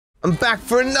I'm back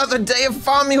for another day of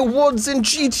farming awards in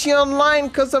GT Online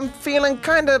because I'm feeling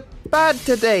kind of bad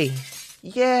today.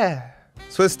 Yeah.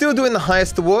 So we're still doing the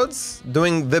heist awards,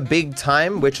 doing the big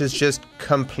time, which is just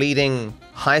completing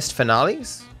heist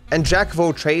finales. And jack of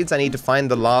all trades, I need to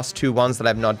find the last 2 ones that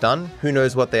I've not done. Who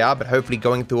knows what they are, but hopefully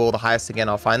going through all the heists again,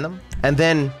 I'll find them. And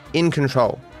then in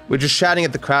control. We're just shouting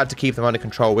at the crowd to keep them under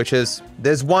control, which is,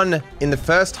 there's one in the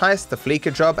first heist, the Fleeker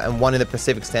job, and one in the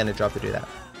Pacific Standard job to do that.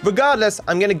 Regardless,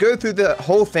 I'm going to go through the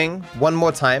whole thing one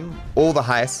more time, all the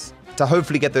heists, to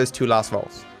hopefully get those 2 last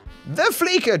rolls. The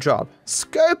Fleeker job.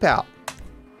 Scope out.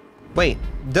 Wait,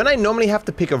 don't I normally have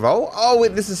to pick a roll? Oh,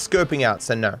 wait, this is scoping out,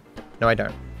 so no. No, I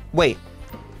don't. Wait,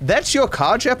 that's your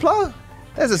car, Jepla?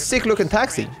 That's a sick looking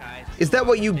taxi. Is that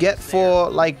what you get for,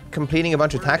 like, completing a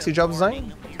bunch of taxi jobs or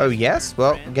something? Oh, yes?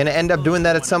 Well, gonna end up doing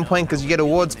that at some point because you get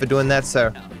awards for doing that,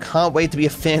 so can't wait to be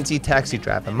a fancy taxi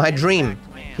driver. My dream.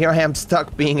 Here I am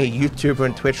stuck being a YouTuber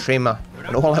and Twitch streamer,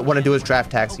 and all I want to do is drive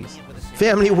taxis.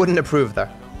 Family wouldn't approve, though.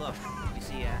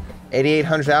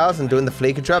 8,800 hours and doing the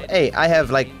Fleeker job? Hey, I have,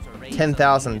 like,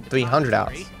 10,300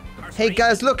 hours. Hey,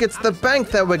 guys, look, it's the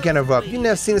bank that we're gonna rob. You've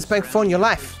never seen this bank before in your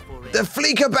life. The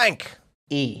Fleeker Bank!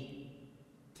 E.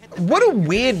 What a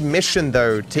weird mission,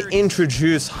 though, to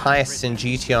introduce heists in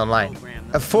GT Online.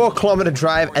 A 4-kilometer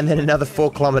drive and then another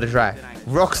 4-kilometer drive.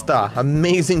 Rockstar,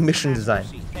 amazing mission design.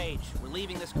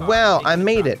 Wow, I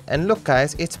made it. And look,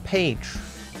 guys, it's Paige.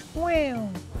 Wow.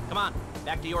 Come on,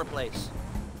 back to your place.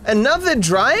 Another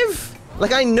drive?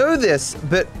 Like, I know this,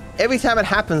 but every time it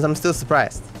happens, I'm still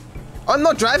surprised. Oh, I'm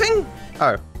not driving?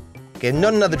 Oh. Okay,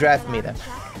 not another drive for me, then.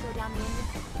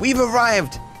 We've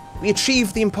arrived. We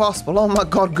achieved the impossible. Oh my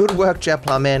god, good work,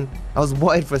 Jepla, man. I was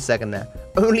worried for a second there.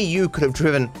 Only you could have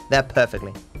driven that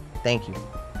perfectly. Thank you.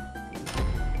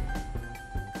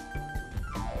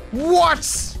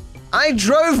 What? I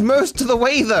drove most of the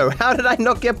way, though. How did I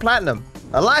not get platinum?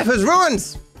 My life is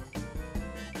ruined.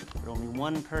 But only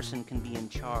one person can be in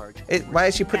charge. Why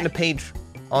is she putting a page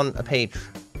on a page?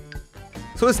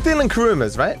 So we're still in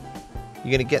Kuruma's, right?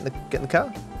 You gonna get in the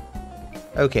car?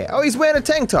 Okay. Oh, he's wearing a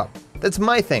tank top. That's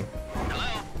my thing.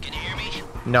 Hello? Can you hear me?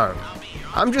 No.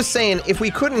 I'm just saying, if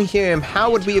we couldn't hear him,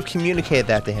 how would we have communicated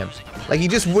that to him? Like, he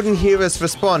just wouldn't hear us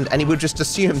respond, and he would just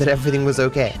assume that everything was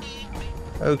okay.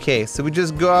 Okay, so we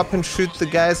just go up and shoot the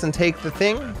guys and take the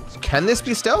thing? Can this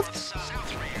be stealthed?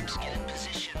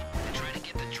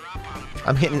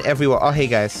 I'm hitting everywhere. Oh, hey,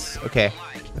 guys. Okay.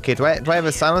 Okay, do I have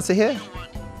a silencer here?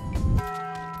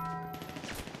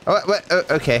 Oh, wait,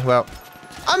 okay, well,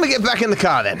 I'm gonna get back in the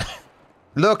car, then.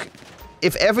 Look,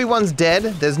 if everyone's dead,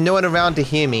 there's no one around to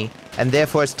hear me, and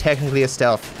therefore it's technically a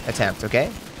stealth attempt,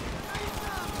 okay?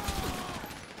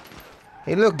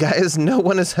 Hey, look, guys, no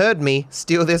one has heard me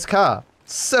steal this car.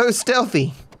 So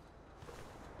stealthy.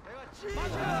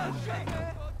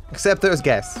 Except those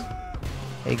guys.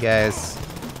 Hey, guys.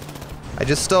 I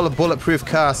just stole a bulletproof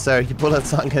car, so your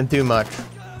bullets aren't gonna do much.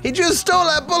 He just stole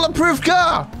that bulletproof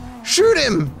car! Shoot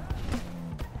him!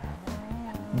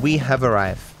 We have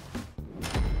arrived.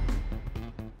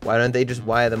 Why don't they just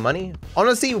wire the money?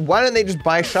 Honestly, why don't they just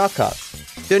buy shark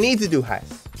cards? They don't need to do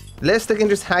heists. Unless they can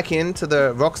just hack into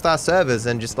the Rockstar servers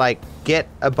and just, like, get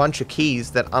a bunch of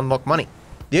keys that unlock money.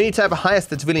 The only type of heist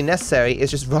that's really necessary is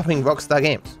just robbing Rockstar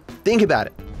games. Think about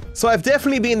it. So I've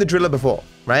definitely been the driller before,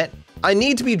 right? I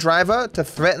need to be driver to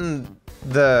threaten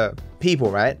the people,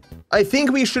 right? I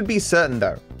think we should be certain,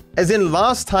 though. As in,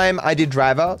 last time I did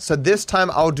driver, so this time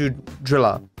I'll do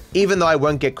driller, even though I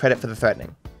won't get credit for the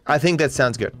threatening. I think that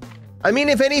sounds good. I mean,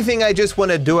 if anything, I just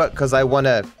want to do it because I want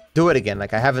to do it again.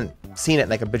 Like, I haven't seen it in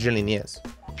like a bajillion years.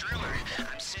 Driller,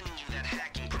 I'm sending you that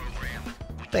hacking program.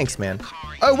 Thanks, man.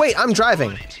 Oh, wait, I'm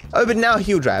driving. Oh, but now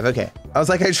he'll drive. Okay. I was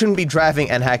like, I shouldn't be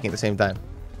driving and hacking at the same time.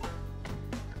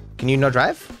 Can you not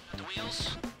drive? The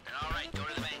wheels? All right, go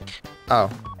to the bank.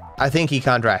 Oh, I think he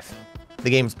can't drive.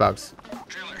 The game's bugs.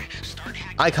 Driller, start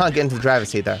hacking. I can't get into the driver's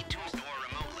seat, though.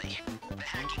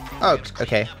 Oh,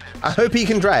 okay. I hope he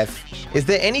can drive. Is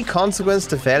there any consequence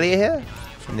to failure here?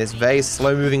 In this very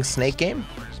slow-moving snake game?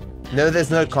 No, there's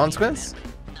no consequence?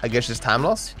 I guess just time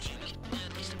loss?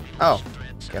 Oh.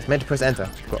 I was meant to press enter.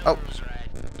 Cool. Oh.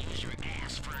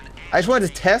 I just wanted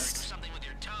to test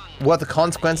what the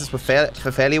consequences for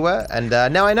failure were, and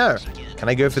now I know. Can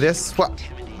I go for this? What?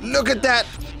 Look at that!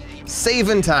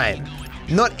 Saving time.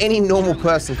 Not any normal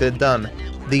person could have done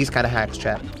these kind of hacks,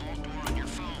 chat.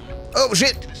 Oh,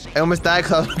 shit! I almost died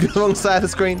because I was on the wrong side of the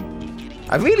screen.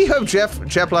 I really hope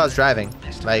Jepla is driving.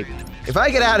 Like, if I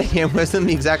get out of here and we're in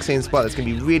the exact same spot, it's going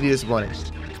to be really disappointing.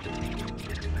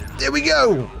 There we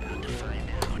go!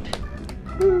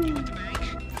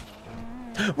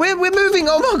 We're moving!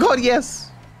 Oh my god,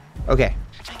 yes! Okay.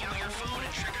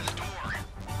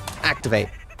 Activate.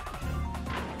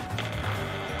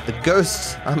 The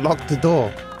ghosts unlocked the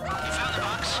door.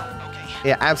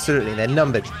 Yeah, absolutely. They're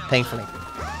numbered, thankfully.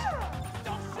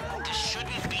 This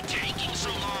shouldn't be taking so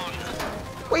long.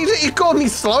 Wait, you called me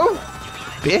slow?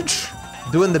 Bitch.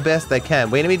 Doing the best I can.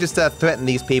 Wait, let me just threaten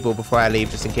these people before I leave,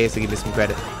 just in case they give me some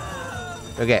credit.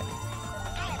 Okay.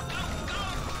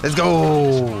 Let's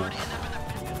go.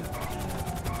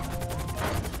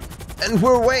 And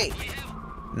we're away.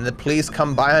 And the police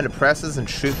come by on the presses and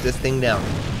shoot this thing down.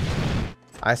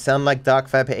 I sound like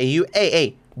DarkViperAU.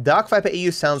 Hey,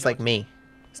 DarkViperAU sounds like me.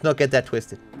 Let's not get that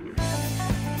twisted.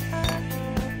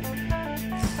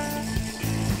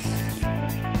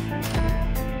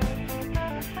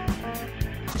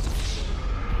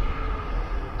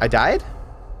 I died?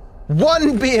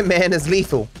 One beer man is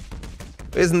lethal.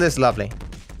 Isn't this lovely?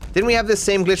 Didn't we have this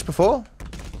same glitch before?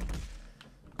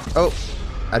 Oh,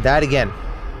 I died again.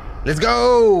 Let's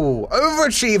go!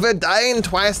 Overachiever, dying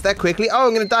twice that quickly. Oh,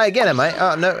 I'm gonna die again, am I?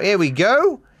 Oh, no, here we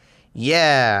go.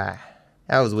 Yeah,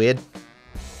 that was weird.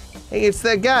 Hey, it's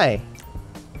that guy.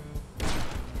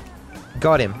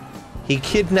 Got him. He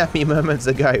kidnapped me moments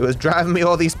ago. He was driving me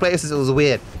all these places. It was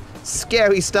weird.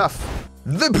 Scary stuff.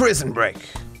 The Prison Break.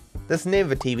 That's the name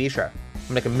of a TV show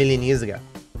from like 1,000,000 years ago.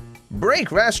 Break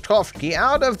Rashtovsky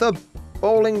out of the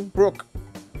bowling brook.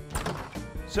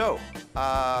 So,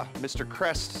 Mr.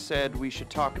 Crest said we should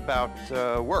talk about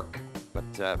work,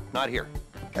 but not here.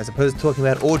 As opposed to talking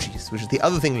about orgies, which is the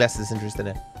other thing Les is interested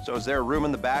in. So is there a room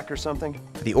in the back or something?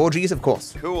 For the orgies, of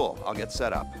course. Cool, I'll get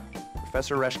set up.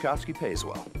 Professor Rashkovsky pays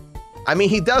well. I mean,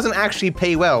 he doesn't actually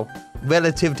pay well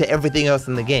relative to everything else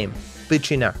in the game, but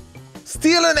you know.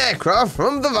 Steal an aircraft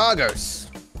from the Vagos.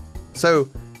 So,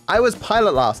 I was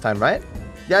pilot last time, right?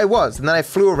 Yeah, I was, and then I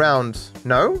flew around.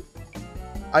 No?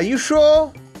 Are you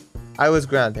sure? I was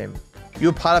ground team. You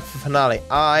were pilot for finale.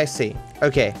 Ah, I see.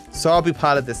 Okay, so I'll be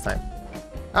pilot this time.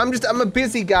 I'm a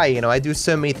busy guy, you know. I do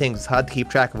so many things. It's hard to keep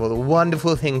track of all the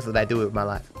wonderful things that I do with my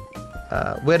life.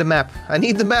 Where the map? I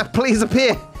need the map. Please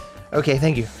appear. Okay,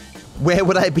 thank you. Where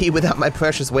would I be without my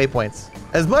precious waypoints?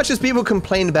 As much as people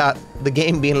complain about the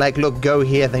game being like, look, go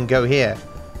here, then go here.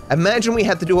 Imagine we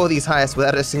had to do all these heists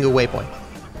without a single waypoint.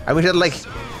 And we had to like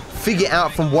figure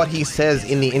out from what he says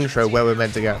in the intro where we're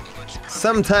meant to go.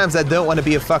 Sometimes I don't want to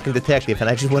be a fucking detective and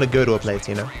I just want to go to a place,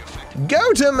 you know?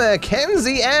 Go to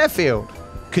Mackenzie Airfield.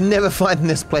 Could never find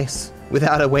this place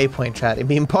without a waypoint, chat. It'd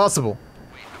be impossible.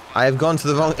 I have gone to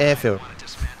the wrong airfield.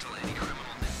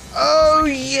 Oh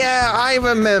yeah, I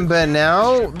remember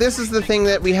now. This is the thing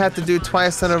that we had to do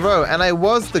twice in a row, and I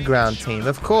was the ground team,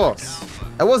 of course.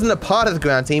 I wasn't a part of the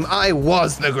ground team, I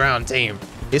was the ground team.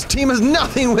 His team is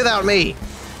nothing without me.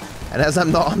 And as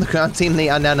I'm not on the ground team, they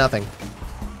are now nothing.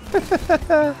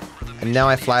 And now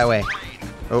I fly away.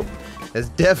 Oh, there's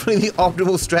definitely the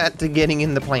optimal strat to getting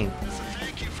in the plane.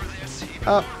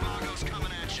 Oh.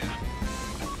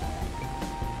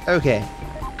 Okay.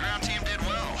 Ground team did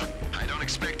well. I don't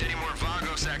expect any more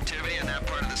Vagos activity in that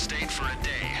part of the state for a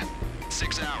day.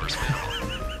 6 hours, man.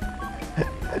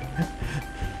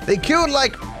 They killed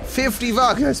like 50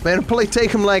 Vagos, man. It'll probably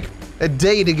take them like a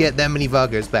day to get that many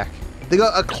Vagos back. They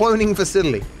got a cloning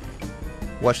facility.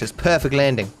 Watch this perfect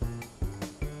landing.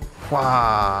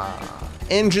 Wow.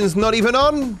 Engine's not even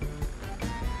on.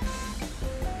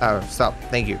 Oh, stop.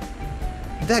 Thank you.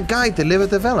 That guy delivered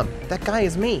the vellum. That guy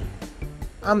is me.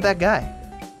 I'm that guy.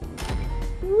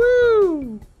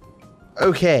 Woo!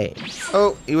 Okay.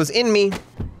 Oh, he was in me.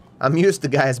 I'm used to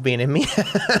guys being in me.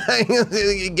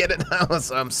 You get it now?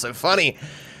 So I'm so funny.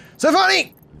 So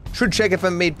funny! Should check if I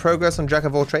made progress on Jack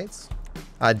of all trades.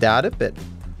 I doubt it, but...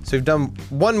 So we've done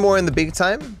one more in the big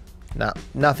time. No,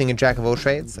 nothing in Jack of all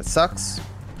trades. That sucks.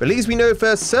 But at least we know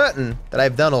for certain that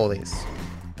I've done all these.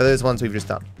 For those ones we've just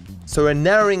done. So we're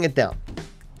narrowing it down.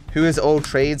 Who is all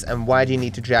trades and why do you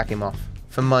need to jack him off?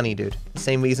 For money, dude. The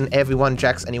same reason everyone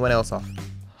jacks anyone else off.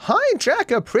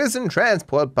 Hijack a prison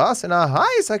transport bus in a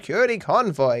high security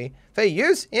convoy for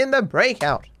use in the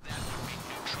breakout. That would be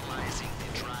neutralizing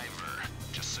the driver,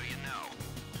 just so you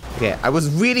know. Okay, I was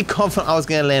really confident I was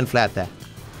gonna land flat there.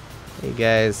 Hey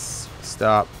guys,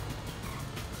 stop.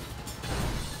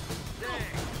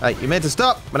 Alright, you meant to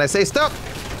stop when I say stop.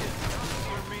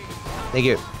 Thank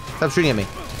you. Stop shooting at me.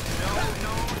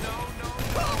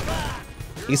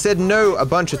 He said no a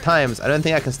bunch of times. I don't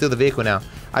think I can steal the vehicle now.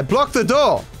 I blocked the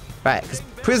door! Right, because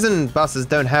prison buses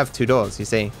don't have 2 doors, you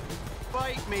see.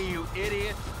 Fight me, you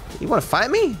idiot! You want to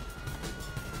fight me?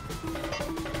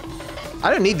 I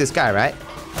don't need this guy, right?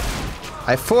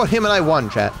 I fought him and I won,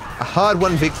 chat. A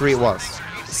hard-won victory it was.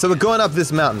 So we're going up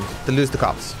this mountain to lose the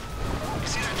cops. You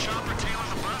see that chopper tailing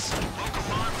the bus? Local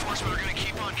law enforcement are gonna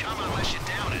keep on coming unless you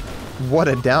down it. What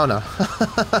a downer.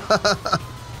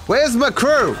 Where's my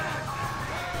crew?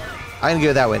 I'm gonna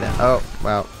go that way now. Oh,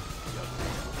 wow.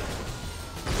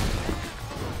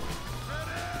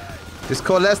 Just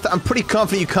call Lester. I'm pretty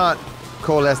confident you can't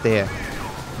call Lester here.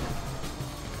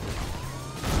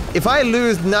 If I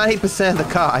lose 90% of the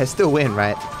car, I still win,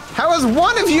 right? How has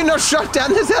one of you not shot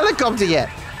down this helicopter yet?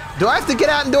 Do I have to get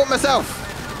out and do it myself?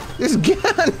 Just get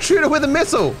out and shoot it with a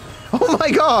missile. Oh my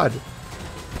god.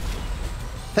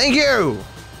 Thank you.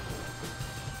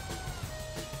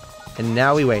 And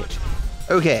now we wait.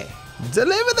 Okay.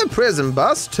 Deliver the prison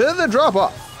bus to the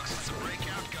drop-off.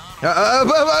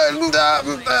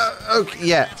 Okay,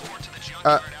 yeah.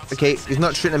 Okay, he's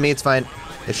not shooting at me, it's fine.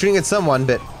 They're shooting at someone,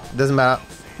 but it doesn't matter.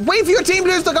 Wait for your team to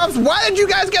lose the cops! Why did you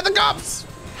guys get the cops?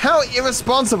 How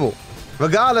irresponsible.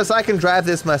 Regardless, I can drive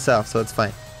this myself, so it's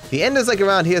fine. The end is like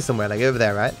around here somewhere, like over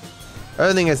there, right? I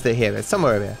don't think it's here, it's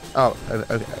somewhere over here. Oh,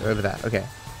 okay, over there, okay.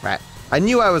 Right. I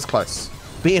knew I was close.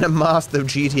 Being a master of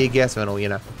GTA guess and all, you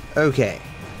know. Okay.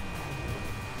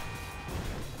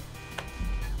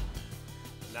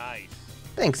 Nice.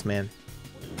 Thanks, man.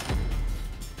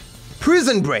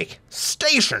 Prison break.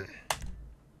 Station.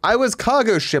 I was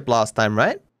cargo ship last time,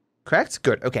 right? Correct?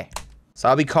 Good, okay. So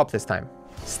I'll be cop this time.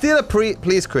 Still a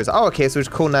police cruiser. Oh, okay, so we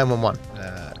should call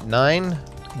 911.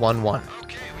 911.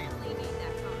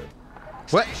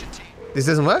 What? This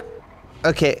doesn't work?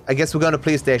 Okay, I guess we're going to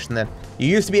police station then. You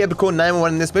used to be able to call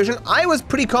 911 in this mission. I was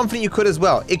pretty confident you could as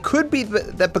well. It could be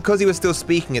that because he was still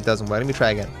speaking, it doesn't work. Let me try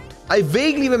again. I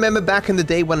vaguely remember back in the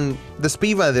day when the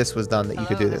speedrun of this was done that you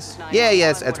could do this. Yeah,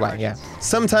 yes, that's right, yeah.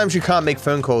 Sometimes you can't make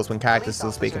phone calls when characters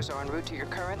still speaking.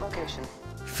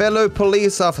 Fellow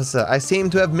police officer, I seem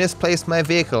to have misplaced my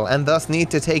vehicle and thus need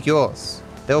to take yours.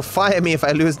 They'll fire me if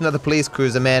I lose another police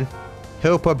cruiser, man.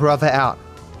 Help a brother out.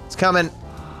 It's coming.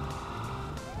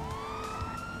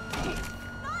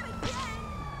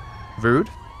 Rude.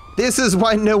 This is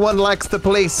why no one likes the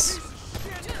police.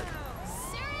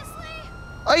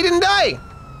 Oh, he didn't die!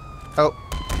 Oh.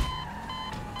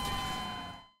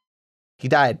 He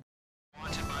died.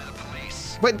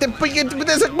 Wait, but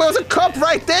there's a cop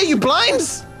right there, you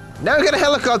blinds! Now we got a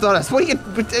helicopter on us. What are you...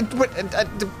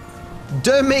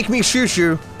 Don't make me shoot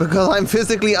you, because I'm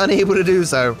physically unable to do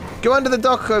so. Go under the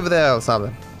dock over there or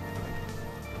something.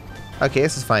 Okay,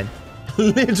 this is fine.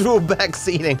 Literal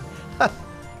backseating.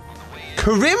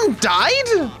 Karim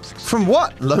died? From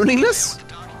what? Loneliness?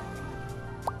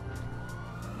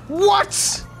 What?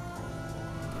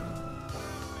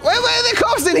 Where are the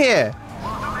cops in here?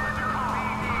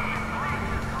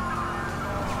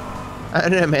 I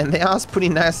don't know, man. They asked pretty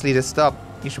nicely to stop.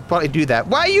 You should probably do that.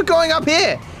 Why are you going up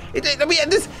here? I mean,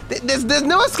 there's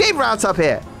no escape routes up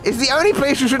here. It's the only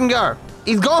place you shouldn't go.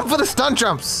 He's going for the stunt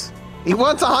jumps. He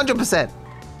wants 100%.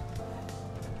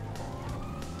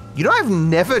 You know, I've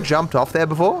never jumped off there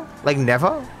before. Like,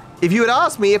 never. If you had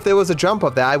asked me if there was a jump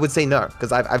up there, I would say no,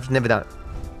 because I've never done it.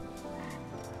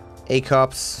 Hey,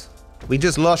 cops. We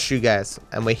just lost you guys,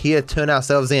 and we're here to turn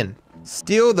ourselves in.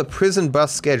 Steal the prison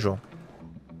bus schedule.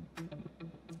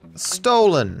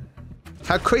 Stolen.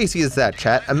 How crazy is that,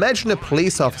 chat? Imagine a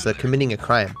police officer committing a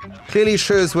crime. Clearly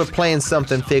shows we're playing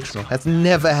something fictional. That's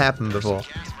never happened before.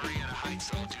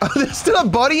 Oh, there's still a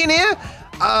body in here?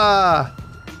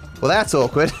 Well, that's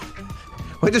awkward.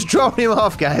 We're just dropping him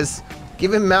off, guys.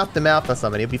 Give him mouth to mouth or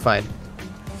something, he'll be fine.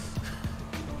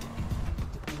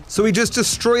 So we just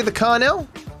destroy the car now?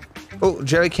 Oh,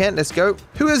 Jerry can, let's go.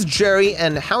 Who is Jerry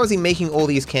and how is he making all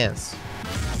these cans?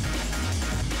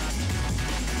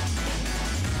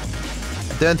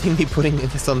 I don't think me putting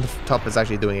this on the top is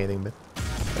actually doing anything, but...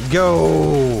 Let's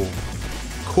go!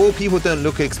 Cool people don't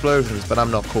look at explosions, but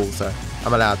I'm not cool, so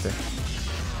I'm allowed to.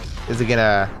 Is it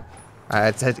gonna...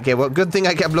 okay, well, good thing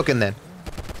I kept looking then.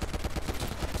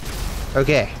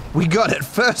 Okay, we got it,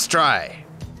 first try.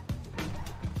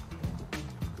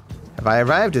 Have I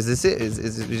arrived? Is this it?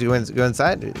 Is go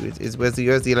inside? Where's the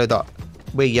yellow dot?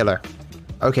 We're yellow.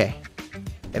 Okay.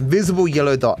 Invisible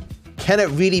yellow dot. Can it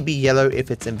really be yellow if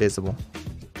it's invisible?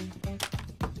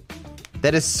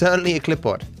 That is certainly a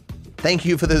clipboard. Thank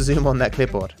you for the zoom on that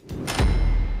clipboard.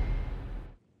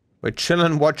 We're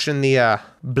chilling watching the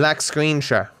black screen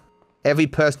show. Every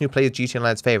person who plays GTA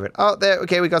Online's favorite. Oh, there,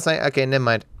 okay, we got something. Okay, never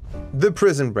mind. The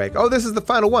prison break. Oh, this is the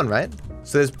final one, right?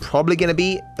 So there's probably gonna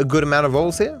be a good amount of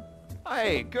rolls here.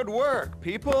 Hey, good work,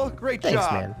 people. Great job.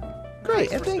 Thanks, man.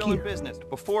 Great, and thank you. Business.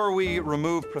 Before we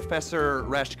remove Professor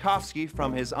Rashkovsky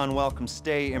from his unwelcome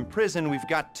stay in prison, we've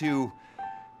got to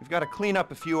clean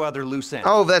up a few other loose ends.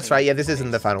 Oh, that's right. Yeah, this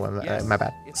isn't the final one. Yes. My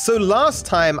bad. So last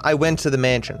time I went to the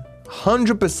mansion,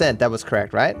 100% that was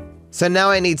correct, right? So now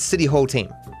I need City Hall team.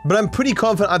 But I'm pretty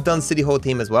confident I've done City Hall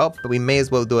team as well, but we may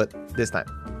as well do it this time.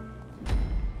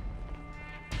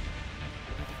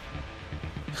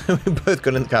 We both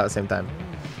got in the car at the same time.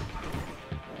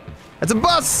 It's a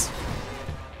bus!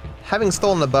 Having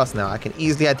stolen the bus now, I can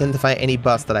easily identify any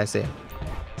bus that I see.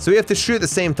 So we have to shoot at the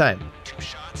same time. 2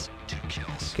 shots, 2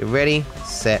 kills. Okay, ready,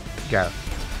 set, go.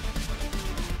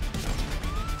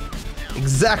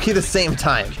 Exactly the same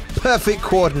time. Perfect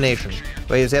coordination.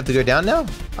 Wait, does he have to go down now?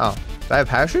 Oh, do I have a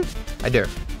parachute? I do.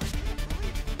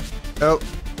 Oh.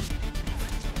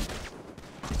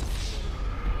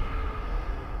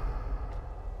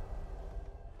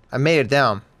 I made it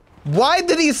down. Why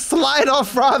did he slide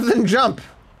off rather than jump?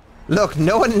 Look,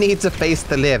 no one needs a face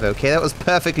to live, okay? That was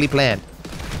perfectly planned.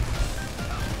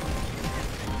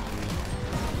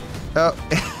 Oh.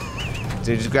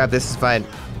 Dude, just grab this. It's fine.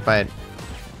 Fine.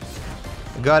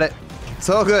 Got it. It's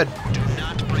all good. Do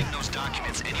not bring those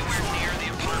documents anywhere near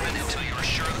the apartment until you are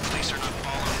sure the police are not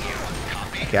following you.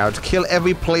 Copy? Okay, I'll just kill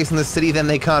every place in the city, then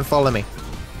they can't follow me.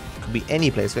 Could be any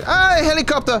place. Ah,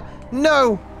 helicopter!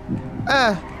 No!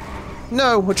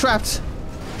 No, we're trapped.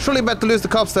 Surely about to lose the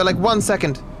cops though, like 1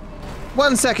 second.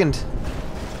 1 second.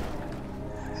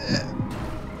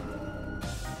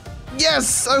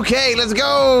 Yes! Okay, let's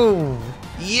go!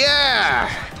 Yeah!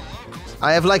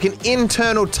 I have like an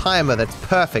internal timer that's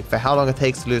perfect for how long it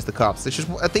takes to lose the cops. It's just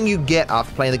a thing you get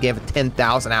after playing the game for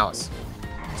 10,000 hours.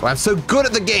 That's why I'm so good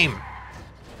at the game.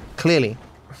 Clearly.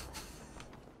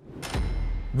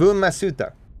 Vun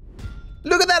Masuta.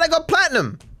 Look at that, I got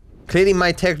platinum! Clearly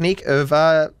my technique of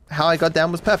how I got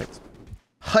down was perfect.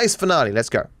 Heist finale, let's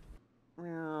go.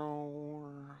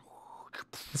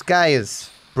 This guy is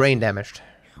brain damaged.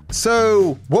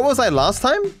 So, what was I last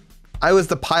time? I was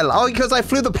the pilot. Oh, because I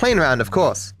flew the plane around, of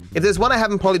course. If there's one I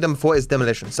haven't probably done before, it's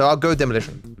demolition. So I'll go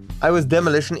demolition. I was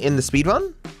demolition in the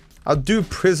speedrun. I'll do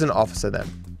prison officer then.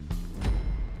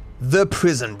 The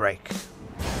prison break.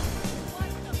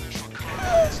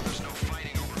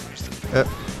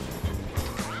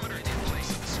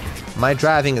 My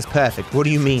driving is perfect. What do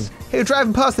you mean? Hey, you're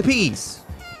driving past the peas.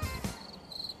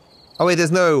 Oh wait,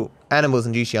 there's no animals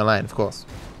in GTA Online, of course.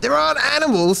 There aren't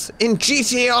animals in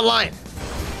GTA Online.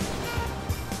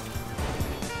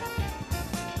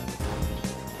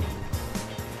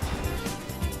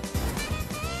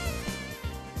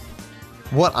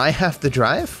 What, I have to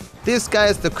drive? This guy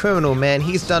is the criminal, man.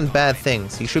 He's done bad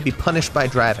things. He should be punished by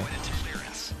driving.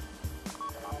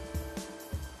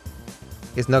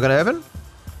 It's not gonna open?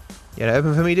 You gonna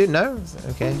open for me, dude? No?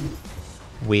 Okay.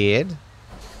 Weird.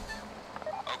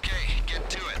 Okay, get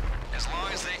to it. As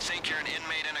long as they think you're an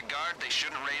inmate and a guard, they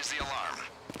shouldn't raise the alarm.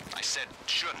 I said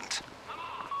shouldn't.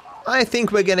 I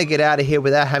think we're gonna get out of here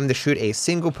without having to shoot a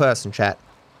single person, chat.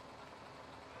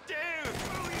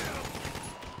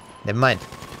 Never mind.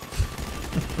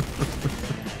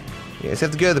 Yes,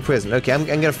 have to go to the prison. Okay, I'm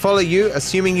gonna follow you,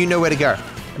 assuming you know where to go.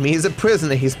 I mean, he's a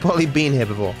prisoner. He's probably been here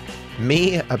before.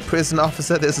 Me, a prison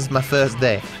officer, this is my first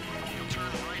day.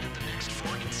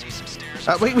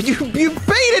 Wait, you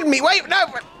baited me! Wait, no!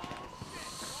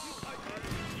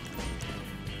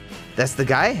 That's the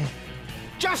guy?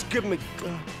 Just give me...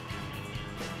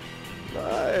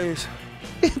 Nice.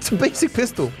 It's a basic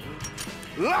pistol.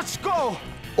 Let's go!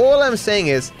 All I'm saying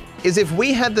is if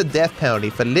we had the death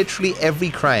penalty for literally every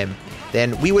crime,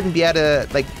 then we wouldn't be able to,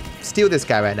 like, steal this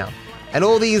guy right now. And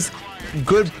all these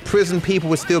good prison people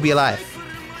would still be alive.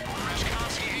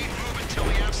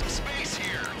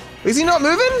 Is he not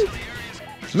moving?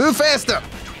 Move faster!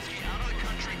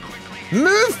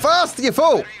 Move faster, you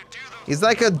fool! He's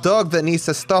like a dog that needs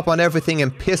to stop on everything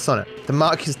and piss on it to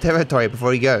mark his territory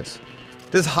before he goes.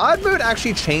 Does hard mode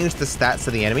actually change the stats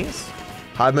of the enemies?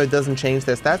 Hard mode doesn't change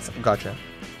their stats? Gotcha.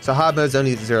 So hard mode's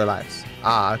only 0 lives.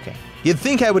 Ah, okay. You'd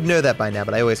think I would know that by now,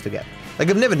 but I always forget. Like,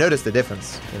 I've never noticed the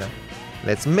difference, you know.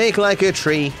 Let's make like a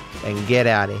tree and get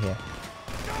out of here.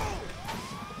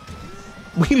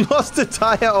 We lost a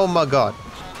tire, oh my god.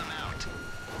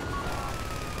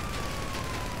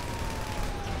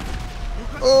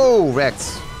 Oh,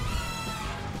 wrecked.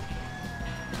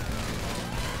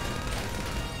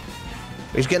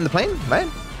 We just get in the plane, right?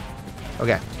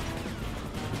 Okay.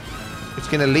 It's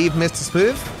gonna leave Mr.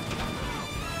 Smooth.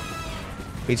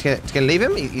 It's gonna leave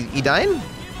him? He dying?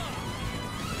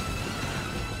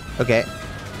 Okay.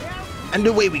 And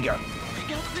away we go.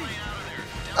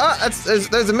 Ah,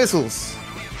 those are missiles.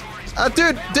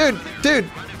 Dude!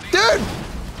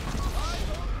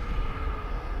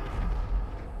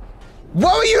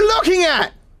 What were you looking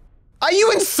at? Are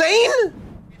you insane?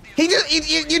 He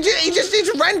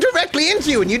just ran directly into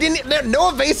you and you didn't, no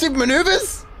evasive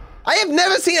maneuvers? I have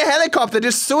never seen a helicopter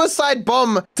just suicide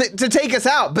bomb to take us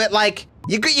out, but like,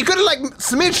 You could have like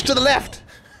smidged to the left.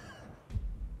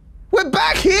 We're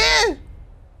back here?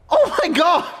 Oh my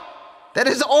god. That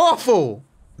is awful.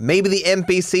 Maybe the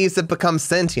NPCs have become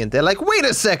sentient. They're like, wait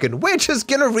a second, we're just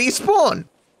gonna respawn.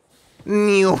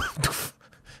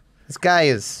 This guy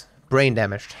is brain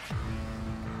damaged.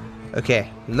 Okay,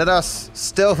 let us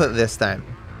stealth it this time.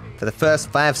 For the first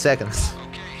 5 seconds.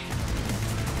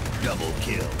 Double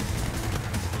kill.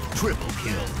 Triple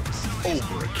kill.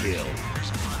 Overkill.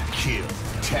 Kill.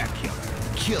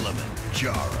 Tacular.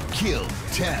 Kilimanjaro. Kill.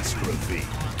 Catastrophe.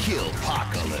 Kill.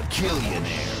 Apocalypse.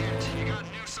 Killionaire.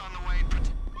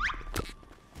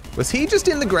 Was he just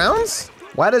in the grounds?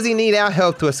 Why does he need our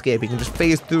help to escape? He can just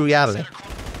phase through reality.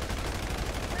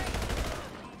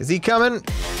 Is he coming?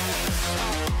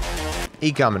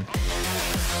 He coming.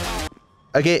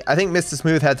 Okay, I think Mr.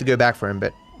 Smooth had to go back for him,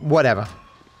 but whatever.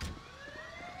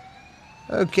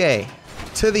 Okay,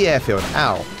 to the airfield.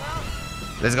 Ow.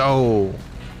 Let's go.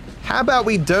 How about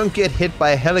we don't get hit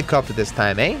by a helicopter this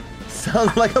time, eh?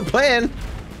 Sounds like a plan.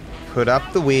 Put up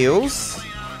the wheels.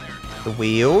 The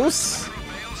wheels.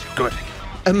 Good.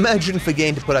 Imagine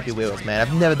forgetting to put up your wheels, man.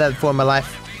 I've never done that before in my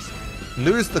life.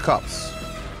 Lose the cops.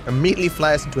 Immediately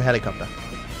fly us into a helicopter.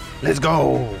 Let's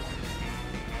go.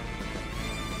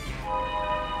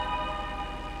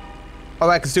 Oh,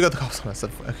 I can still got the cops on us.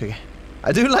 Okay.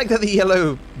 I do like that the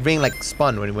yellow ring like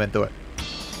spun when we went through it.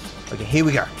 Okay, here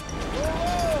we go. I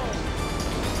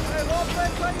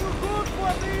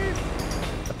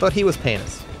thought he was paying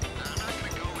us.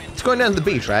 It's going down to the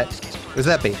beach, right? Where's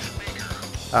that beach?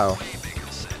 Uh oh.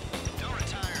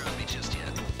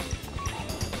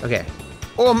 Okay.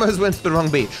 Almost went to the wrong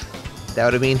beach. That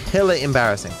would have been hella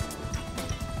embarrassing.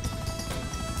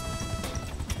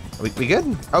 We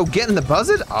good? Oh, getting the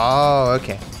buzzard? Oh,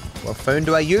 okay. What phone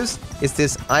do I use? It's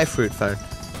this iFruit phone.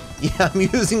 Yeah, I'm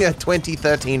using a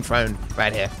 2013 phone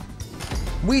right here.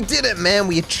 We did it, man.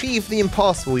 We achieved the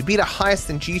impossible. We beat a heist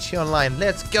in GTA Online.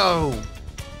 Let's go.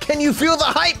 Can you feel the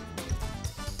hype?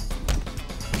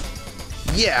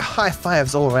 Yeah, high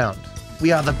fives all around.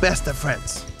 We are the best of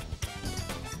friends.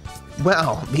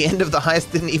 Wow, the end of the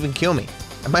heist didn't even kill me.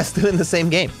 Am I still in the same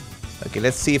game? Okay,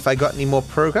 let's see if I got any more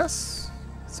progress.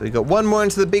 So we got one more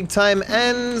into the big time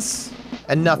and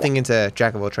nothing into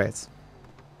Jack of all trades.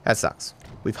 That sucks.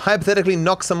 We've hypothetically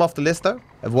knocked some off the list though,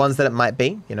 of ones that it might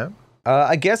be, you know.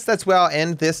 I guess that's where I'll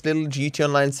end this little GTA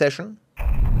Online session.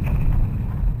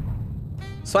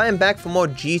 So I am back for more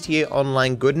GTA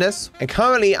Online goodness, and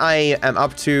currently I am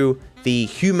up to the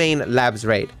Humane Labs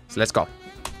raid. So let's go.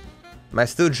 Am I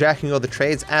still jacking all the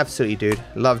trades? Absolutely, dude.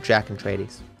 Love jacking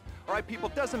tradies. All right, people,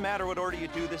 doesn't matter what order you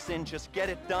do this in, just get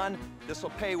it done.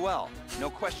 This'll pay well. No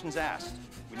questions asked.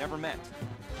 We never met.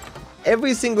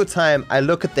 Every single time I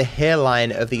look at the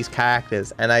hairline of these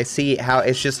characters and I see how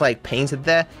it's just like painted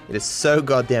there, it is so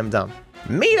goddamn dumb.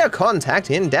 Meet a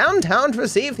contact in downtown to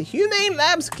receive the Humane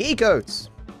Labs key codes.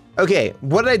 Okay,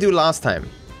 what did I do last time?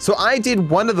 So I did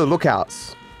one of the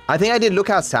lookouts. I think I did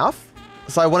Lookout South.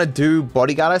 So I want to do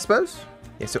bodyguard, I suppose.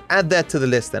 Yeah, so add that to the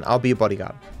list then. I'll be a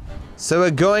bodyguard. So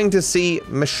we're going to see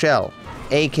Michelle,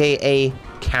 aka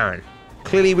Karen.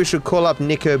 Clearly we should call up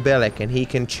Nico Bellic and he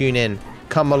can tune in,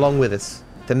 come along with us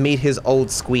to meet his old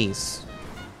squeeze.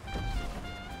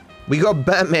 We got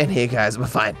Batman here, guys. We're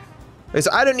fine. Okay,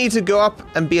 so I don't need to go up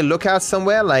and be a lookout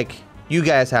somewhere. Like, you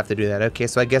guys have to do that. Okay,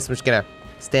 so I guess I'm just gonna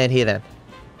stand here then.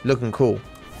 Looking cool.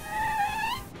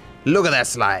 Look at that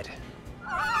slide.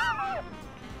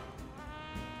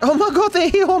 Oh my god, they're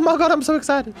here. Oh my god, I'm so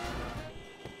excited.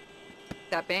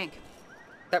 That bank.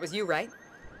 That was you, right?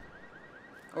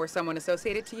 Or someone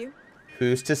associated to you?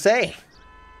 Who's to say?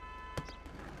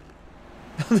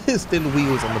 There's still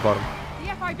wheels on the bottom. The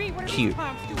FIB, what are Cute. these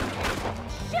clowns doing?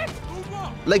 Shit!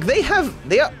 Like,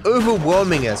 they are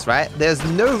overwhelming us, right? There's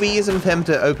no reason for them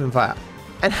to open fire.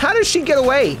 And how does she get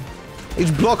away? They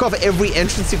just block off every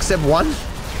entrance except one?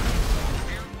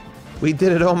 We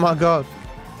did it, oh my god.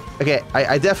 Okay,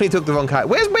 I definitely took the wrong car.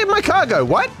 Where'd my car go?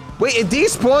 What? Wait, it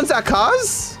despawns our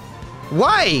cars?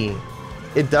 Why?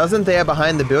 It doesn't there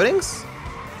behind the buildings?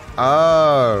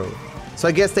 Oh. So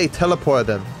I guess they teleported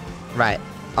them. Right.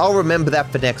 I'll remember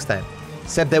that for next time.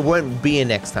 Except there won't be a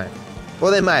next time.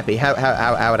 Well, there might be. How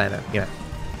would I know? You know.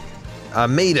 I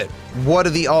made it. What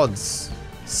are the odds?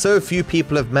 So few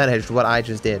people have managed what I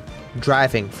just did.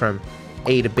 Driving from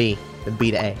A to B, then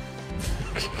B to A.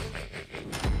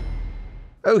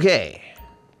 Okay.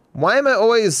 Why am I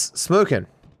always smoking?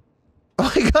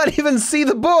 Oh, I can't even see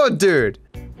the board, dude.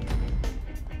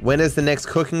 When is the next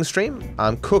cooking stream?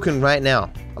 I'm cooking right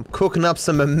now. I'm cooking up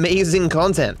some amazing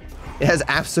content. It has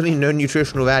absolutely no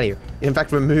nutritional value. It in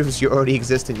fact removes your already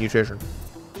existent nutrition.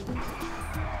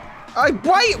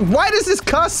 Why does this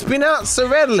car spin out so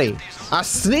readily? I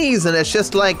sneeze and it's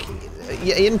just like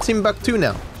in Timbuktu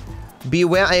now. Be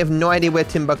aware, I have no idea where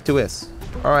Timbuktu is.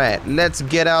 Alright, let's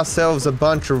get ourselves a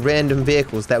bunch of random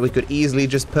vehicles that we could easily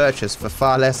just purchase for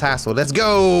far less hassle. Let's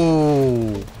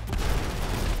go!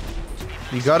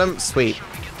 You got him? Sweet.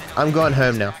 I'm going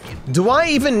home now. Do I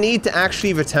even need to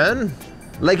actually return?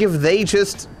 Like if they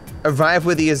just arrive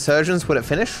with the insurgents, would it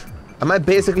finish? Am I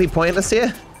basically pointless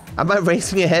here? Am I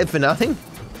racing ahead for nothing?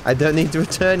 I don't need to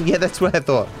return? Yeah, that's what I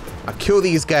thought. I'll kill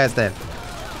these guys then.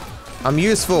 I'm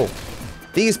useful.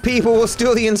 These people will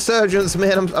steal the insurgents,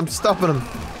 man. I'm stopping them.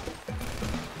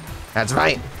 That's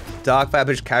right.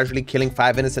 DarkViper's casually killing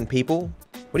 5 innocent people?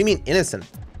 What do you mean innocent?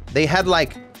 They had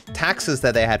like taxes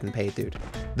that they hadn't paid, dude.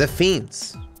 The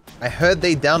fiends. I heard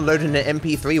they downloaded an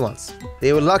MP3 once.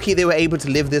 They were lucky they were able to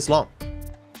live this long.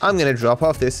 I'm gonna drop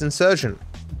off this insurgent.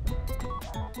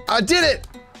 I did it!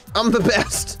 I'm the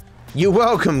best. You're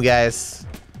welcome, guys.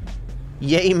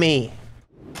 Yay me.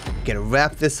 Gonna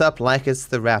wrap this up like it's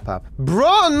the wrap-up.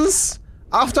 Bronze?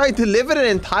 After I delivered an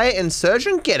entire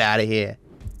insurgent? Get out of here.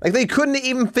 Like, they couldn't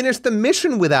even finish the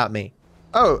mission without me.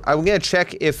 Oh, I'm gonna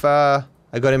check if I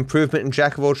got improvement in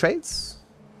Jack of all trades.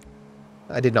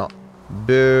 I did not.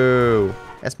 Boo.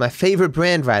 That's my favorite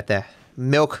brand right there.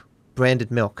 Milk.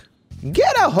 Branded milk.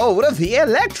 Get a hold of the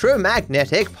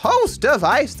electromagnetic pulse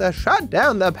device to shut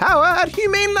down the power at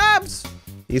Humane Labs.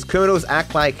 These criminals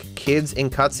act like kids in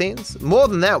cutscenes. More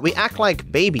than that, we act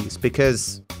like babies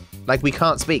because, like, we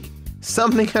can't speak.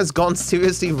 Something has gone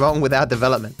seriously wrong with our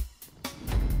development.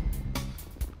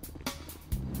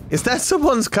 Is that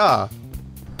someone's car?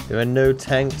 There are no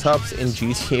tank tops in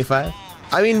GTA 5.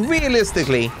 I mean,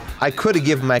 realistically, I could have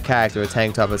given my character a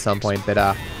tank top at some point,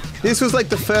 but this was like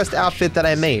the first outfit that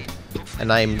I made,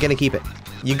 and I'm gonna keep it.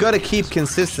 You gotta keep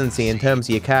consistency in terms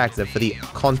of your character for the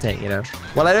content, you know?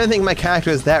 While I don't think my character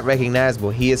is that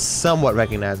recognizable, he is somewhat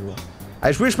recognizable. I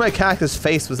just wish my character's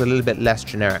face was a little bit less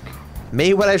generic.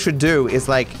 Maybe what I should do is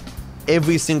like,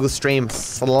 every single stream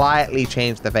slightly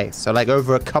change the face. So like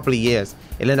over a couple of years,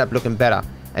 it'll end up looking better,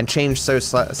 and change so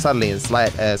subtly and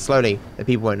slowly that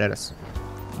people won't notice.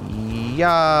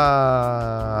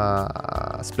 Yeah,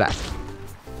 splat.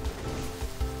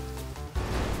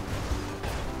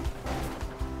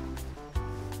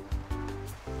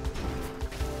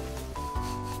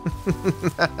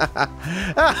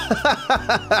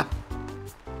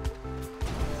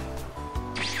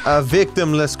 A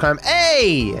victimless crime.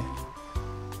 Hey! You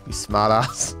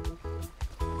smartass.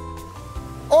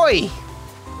 Oi!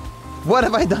 What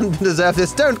have I done to deserve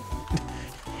this? Don't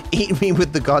eat me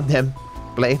with the goddamn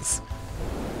blades.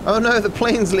 Oh no, the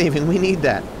plane's leaving. We need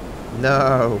that.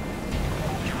 No.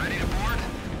 You ready to board?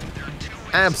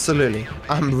 Absolutely.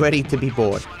 I'm ready to be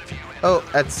bored. Oh,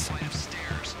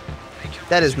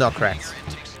 that is not correct.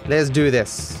 Let's do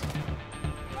this.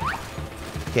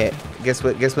 Okay, guess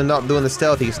we're not doing the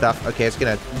stealthy stuff. Okay, it's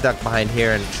gonna duck behind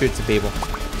here and shoot some people.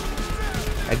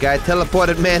 A guy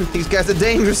teleported, man. These guys are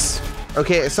dangerous.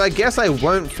 Okay, so I guess I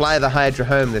won't fly the Hydra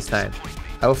home this time.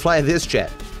 I will fly this jet,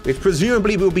 which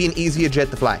presumably will be an easier jet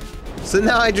to fly. So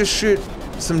now I just shoot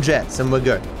some jets and we're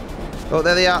good. Oh,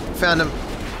 there they are. Found them.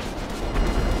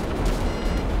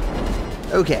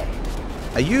 Okay.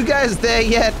 Are you guys there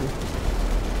yet?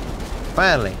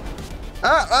 Finally.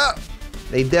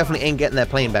 They definitely ain't getting that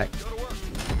plane back.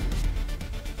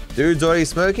 Dude's already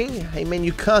smoking? Hey man,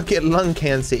 you can't get lung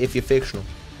cancer if you're fictional.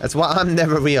 That's why I'm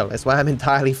never real. That's why I'm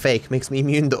entirely fake. Makes me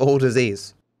immune to all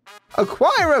disease.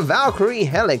 Acquire a Valkyrie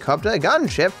helicopter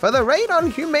gunship for the raid on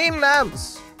Humane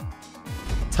Labs.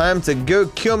 Time to go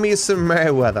kill me some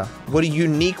Merryweather. What a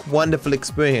unique, wonderful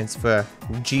experience for a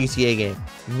GTA game.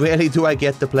 Rarely do I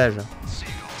get the pleasure.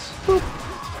 Boop.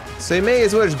 So you may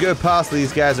as well just go past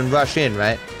these guys and rush in,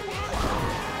 right?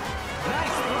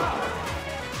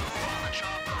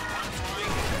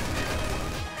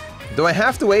 Do I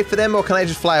have to wait for them or can I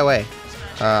just fly away?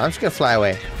 I'm just gonna fly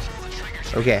away.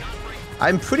 Okay.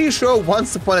 I'm pretty sure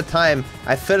once upon a time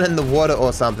I fell in the water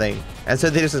or something, and so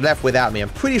they just left without me. I'm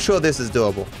pretty sure this is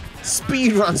doable.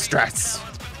 Speedrun strats!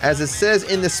 As it says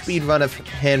in the speedrunner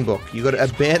handbook, you gotta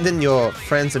abandon your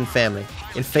friends and family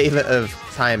in favor of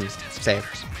time save.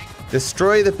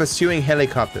 Destroy the pursuing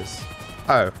helicopters.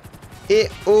 Oh.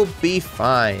 It'll be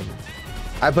fine.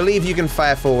 I believe you can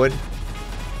fire forward.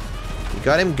 You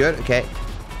got him? Good. Okay.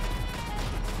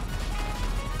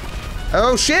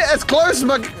 Oh shit, that's close,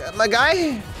 my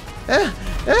guy.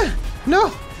 No.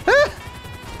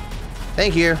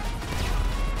 Thank you.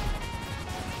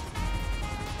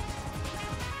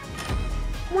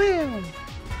 Wow.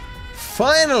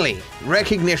 Finally,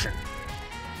 recognition.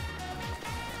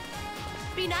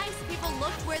 Be nice, people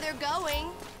looked where they're going.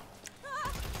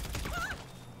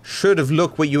 should have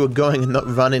looked where you were going and not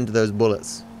run into those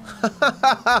bullets.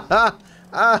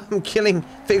 I'm killing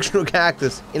fictional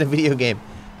characters in a video game.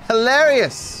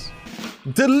 Hilarious!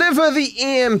 Deliver the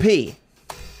EMP.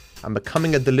 I'm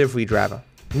becoming a delivery driver.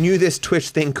 Knew this Twitch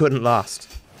thing couldn't last.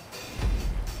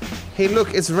 Hey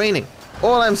look, it's raining.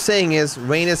 All I'm saying is,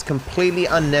 rain is completely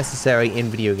unnecessary in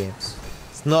video games.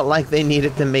 It's not like they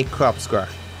needed to make crops grow.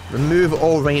 Remove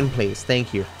all rain please,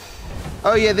 thank you.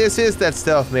 Oh yeah, this is that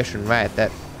stealth mission, right,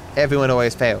 that everyone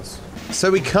always fails.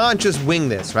 So we can't just wing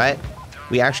this, right?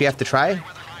 We actually have to try?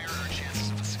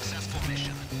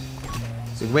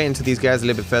 So wait until these guys are a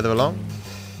little bit further along.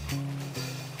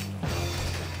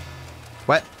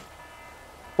 What?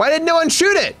 Why did no one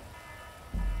shoot it?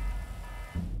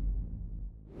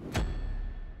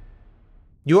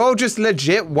 You all just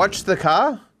legit watched the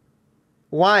car?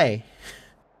 Why?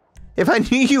 If I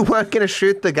knew you weren't gonna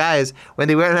shoot the guys when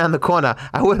they went around the corner,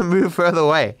 I would have moved further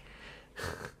away.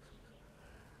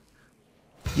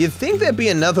 You'd think there'd be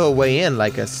another way in,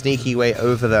 like a sneaky way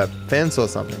over the fence or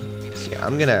something. Yeah,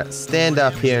 I'm gonna stand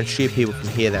up here and shoot people from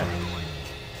here then.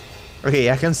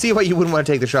 Okay, I can see why you wouldn't want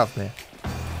to take the shot from there.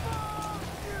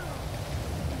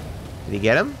 Did he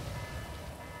get him?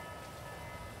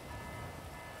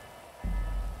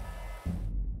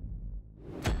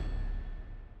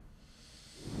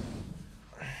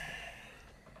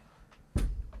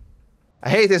 I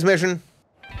hate this mission.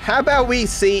 How about we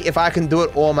see if I can do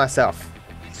it all myself?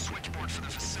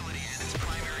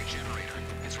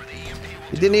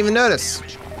 You didn't even notice.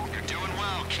 You're doing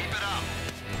well. Keep it up.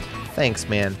 Thanks,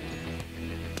 man.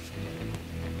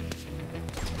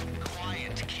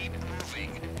 Quiet. Keep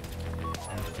moving.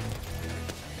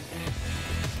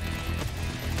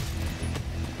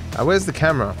 Where's the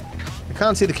camera? I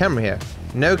can't see the camera here.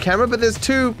 No camera, but there's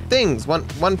two things.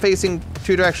 One facing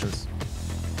two directions.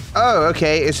 Oh,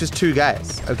 okay. It's just two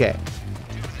guys. Okay.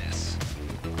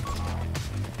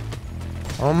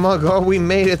 Oh my god, we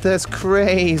made it. That's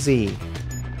crazy.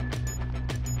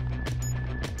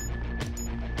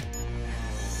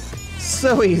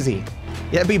 So easy.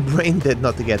 Yeah, be brain dead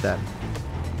not to get that.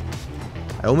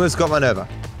 I almost got one over.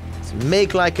 Let's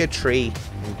make like a tree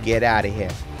and get out of here.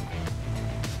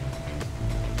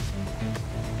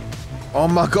 Oh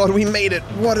my god, we made it.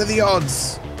 What are the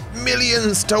odds?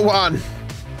 Millions to 1.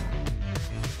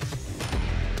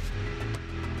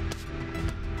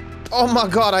 Oh my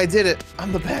god, I did it.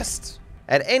 I'm the best.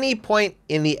 At any point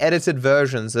in the edited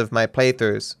versions of my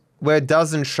playthroughs where it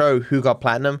doesn't show who got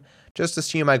platinum, just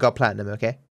assume I got platinum,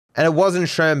 okay? And it wasn't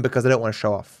shown because I don't want to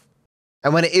show off.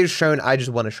 And when it is shown, I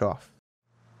just want to show off.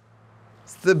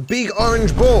 It's the big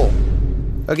orange ball.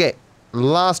 Okay,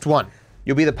 last one.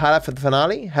 You'll be the pilot for the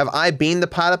finale? Have I been the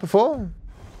pilot before?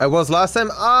 I was last time?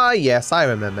 Ah, yes, I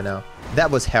remember now. That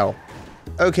was hell.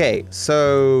 Okay,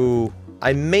 so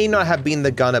I may not have been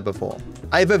the gunner before.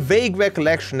 I have a vague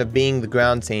recollection of being the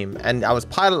ground team, and I was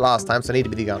pilot last time, so I need to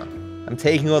be the gunner. I'm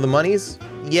taking all the monies.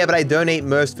 Yeah, but I donate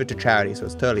most of it to charity, so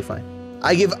it's totally fine.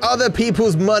 I give other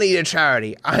people's money to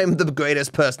charity. I'm the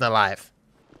greatest person alive.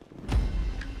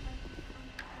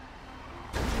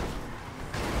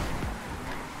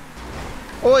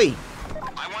 Oi!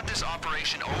 I want this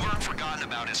operation over and forgotten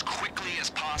about as quickly as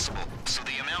possible, so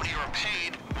the amount you are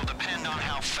paid will depend on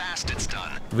how fast it's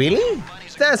done. Really?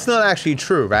 That's not actually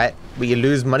true, right? Where you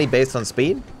lose money based on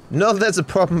speed? Not that that's a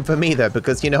problem for me though,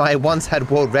 because, you know, I once had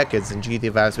world records in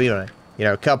GTA 5 speedrunning. You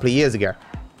know, a couple of years ago.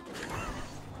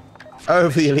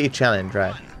 Over the Elite Challenge,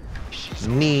 right?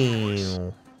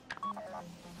 Neil.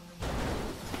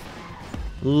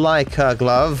 Like a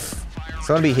glove.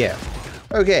 So I'll be here.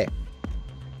 Okay.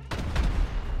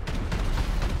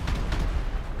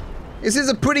 This is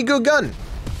a pretty good gun.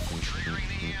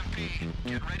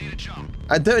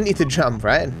 I don't need to jump,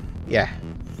 right? Yeah.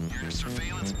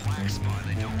 Surveillance black spot.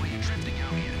 They don't want you drifting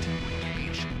out yet.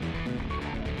 Engage.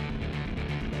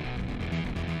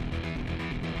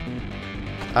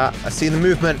 I see the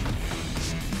movement.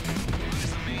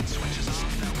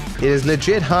 It is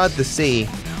legit hard to see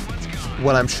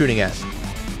what I'm shooting at.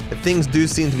 The things do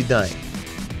seem to be dying.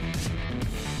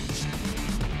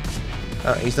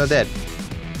 Oh, he's not dead.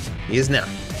 He is now.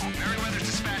 Merryweather's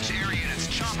dispatch area and its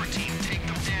chopper team. Take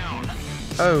them down.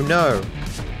 Oh no.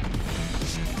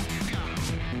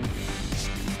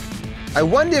 I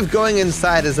wonder if going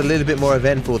inside is a little bit more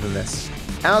eventful than this.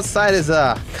 Outside is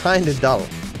kind of dull.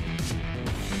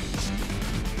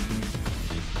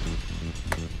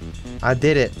 I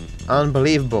did it.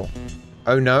 Unbelievable.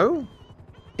 Oh no?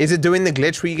 Is it doing the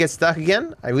glitch where you get stuck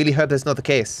again? I really hope that's not the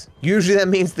case. Usually that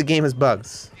means the game has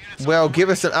bugs. Well, give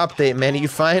us an update, man. Are you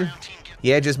fine?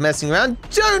 Yeah, just messing around?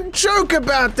 Don't joke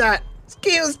about that! This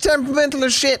game is temperamental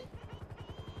as shit.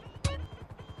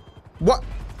 What?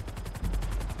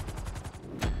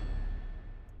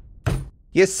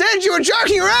 You said you were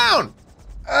joking around!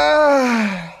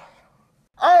 I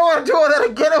don't want to do all that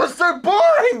again, it was so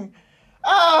boring!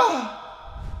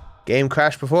 Game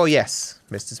crashed before? Yes,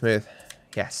 Mr. Smooth.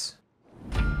 Yes.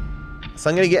 So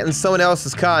I'm gonna get in someone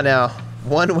else's car now.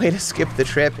 One way to skip the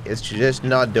trip is to just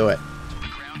not do it.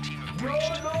 Ground team have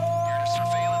breached. You're in a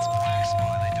surveillance black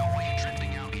spot. I don't want you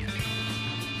tripping out yet.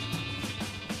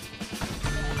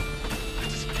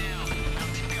 Let's down.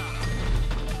 Ground team got him.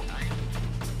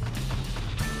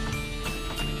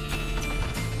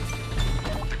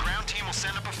 The ground team will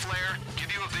send up a flare,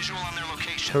 give you a visual on their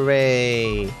location.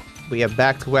 Hooray! We are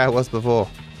back to where I was before.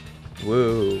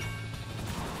 Woo.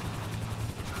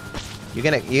 You're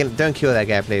gonna don't kill that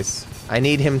guy, please. I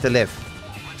need him to live.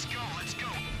 Let's go, let's go.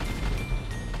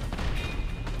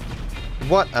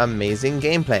 What amazing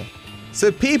gameplay.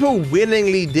 So people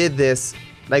willingly did this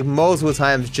like multiple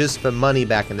times just for money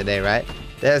back in the day, right?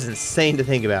 That's insane to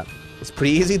think about. It's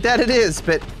pretty easy, that it is,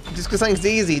 but just because something's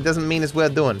easy doesn't mean it's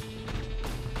worth doing.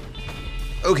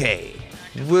 Okay.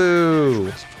 Woo.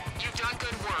 You've done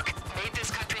good work, made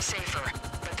this country safer,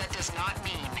 but that does not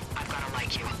mean I've gotta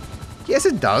like you. Yes,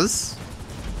 it does.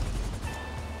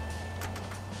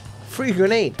 Free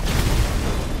grenade.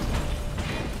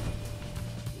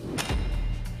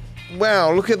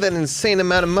 Wow, look at that insane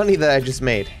amount of money that I just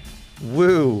made.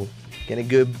 Woo. Gonna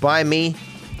go buy me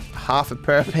half a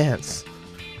pair of pants.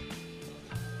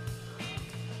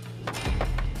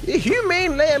 The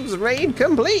Humane Labs raid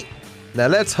complete. Now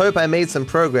let's hope I made some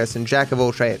progress in Jack of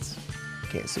all trades.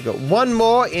 Okay, so we've got one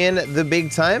more in the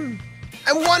big time.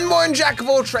 And one more in Jack of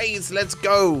all trades. Let's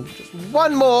go. Just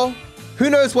one more. Who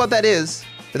knows what that is,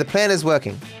 but the plan is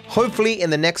working. Hopefully in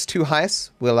the next 2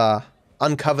 heists, we'll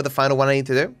uncover the final one I need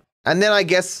to do. And then I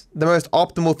guess the most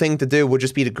optimal thing to do would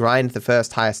just be to grind the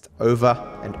first heist over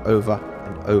and over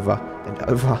and over and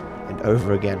over and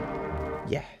over again.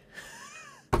 Yeah.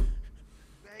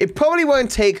 It probably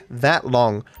won't take that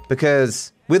long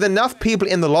because with enough people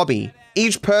in the lobby,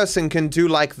 each person can do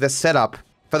like the setup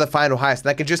for the final heist, and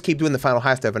I can just keep doing the final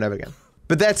heist over and over again.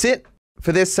 But that's it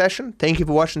for this session. Thank you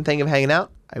for watching. Thank you for hanging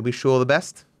out. I wish you all the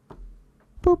best.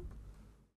 Boop.